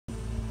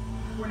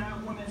we're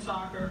not women's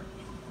soccer.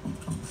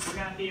 We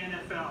got the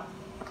NFL.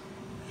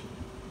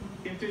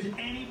 If there's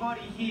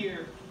anybody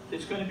here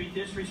that's going to be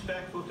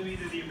disrespectful to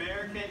either the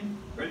American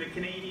or the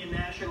Canadian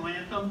national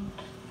anthem,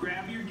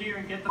 grab your gear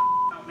and get the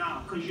out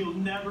now, because you'll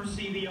never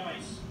see the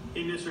ice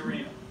in this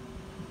arena.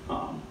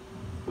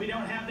 We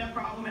don't have that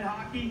problem in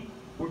hockey.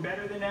 We're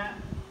better than that,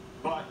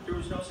 but there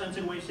was no sense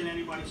in wasting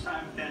anybody's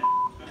time if that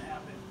was going to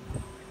happen.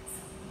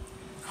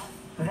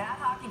 That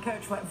hockey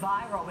coach went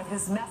viral with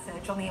his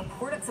message on the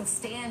importance of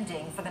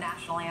standing for the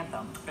national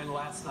anthem. And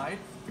last night,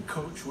 the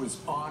coach was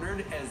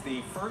honored as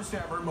the first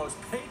ever most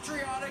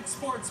patriotic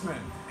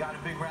sportsman. Got a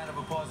big round of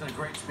applause and a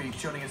great speech.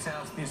 Joining us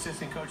now is the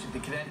assistant coach of the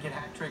Connecticut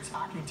Hat Tricks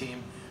hockey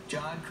team,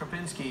 John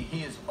Krupinsky.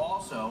 He is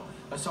also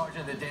a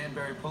sergeant of the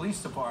Danbury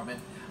Police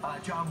Department.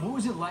 John, what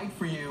was it like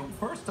for you,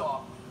 first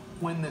off,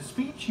 when the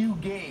speech you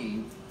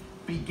gave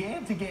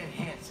began to get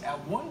hits?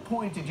 At one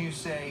point did you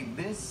say,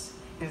 this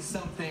is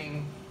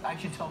something I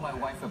should tell my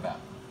wife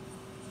about?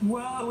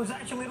 Well, it was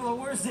actually a little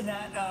worse than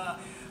that.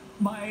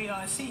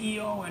 My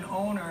CEO and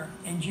owner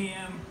and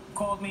GM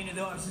called me into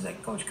the office and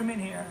said, Coach, come in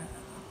here.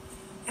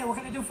 Hey, what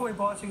can I do for you,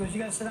 boss? He goes, you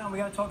got to sit down. We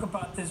got to talk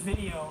about this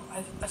video.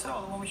 I said,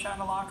 oh, the one we shot in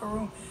the locker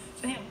room.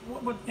 I said, yeah,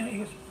 what, you know, he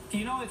goes, do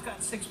you know it's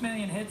got 6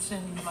 million hits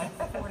in like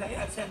 4 days?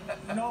 I said,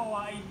 no,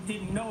 I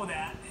didn't know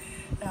that.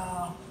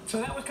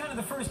 So that was kind of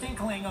the first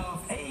inkling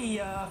of,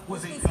 hey,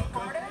 was he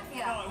supportive?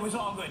 Yeah. No, it was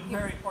all good.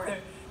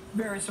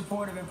 Very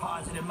supportive and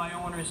positive, my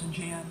owners and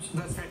GMs.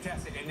 That's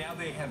fantastic. And now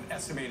they have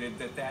estimated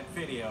that that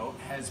video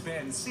has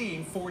been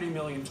seen 40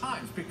 million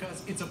times,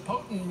 because it's a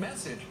potent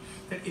message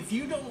that if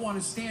you don't want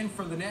to stand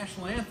for the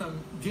national anthem,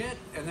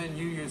 and then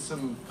you use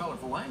some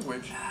colorful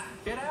language,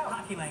 get out.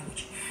 Hockey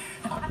language.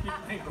 Hockey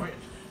language.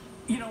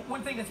 You know,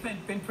 one thing that's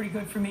been pretty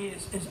good for me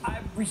is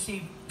I've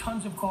received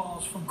tons of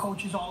calls from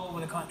coaches all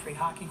over the country,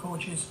 hockey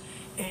coaches,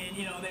 and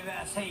you know they've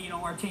asked, hey, you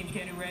know, our team's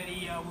getting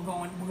ready,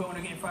 we're going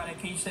again Friday,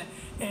 can you send?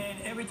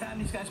 And every time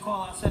these guys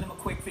call, I'll send them a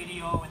quick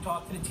video and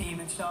talk to the team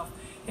and stuff.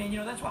 And you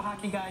know that's what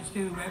hockey guys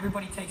do.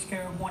 Everybody takes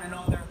care of one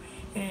another,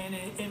 and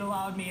it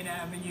allowed me an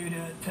avenue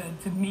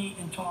to meet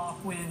and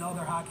talk with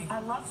other hockey. I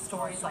love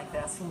stories like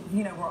this.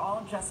 You know, we're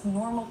all just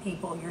normal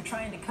people. You're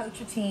trying to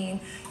coach a team.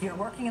 You're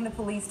working in the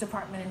police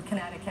department in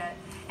Connecticut,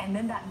 and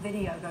then that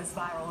video goes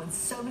viral, and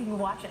so many people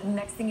watch it, and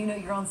next thing you know,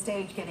 you're on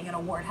stage getting an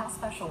award. How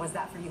special was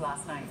that for you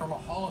last night? From a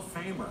Hall of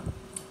Famer.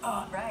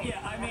 Right.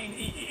 Yeah, I mean,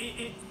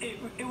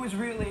 it was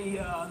really,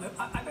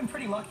 I've been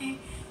pretty lucky.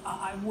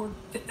 I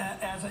worked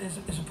as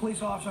a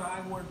police officer.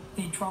 I worked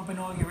the Trump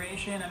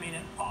inauguration. I mean,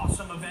 an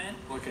awesome event.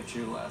 Look at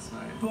you last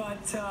night.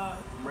 But,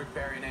 Rick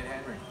Barry and Ed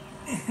Henry.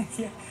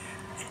 yeah.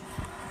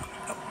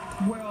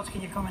 Where else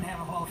can you come and have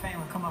a Hall of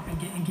Famer come up and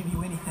give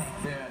you anything?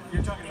 Yeah,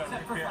 you're talking about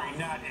Rick Barry,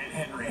 not Ed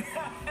Henry.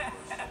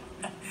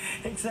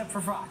 Except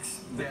for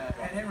Fox. Yeah,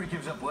 Ed Henry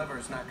gives up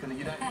livers, you're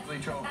not usually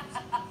trophies.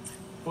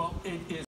 Well, it is.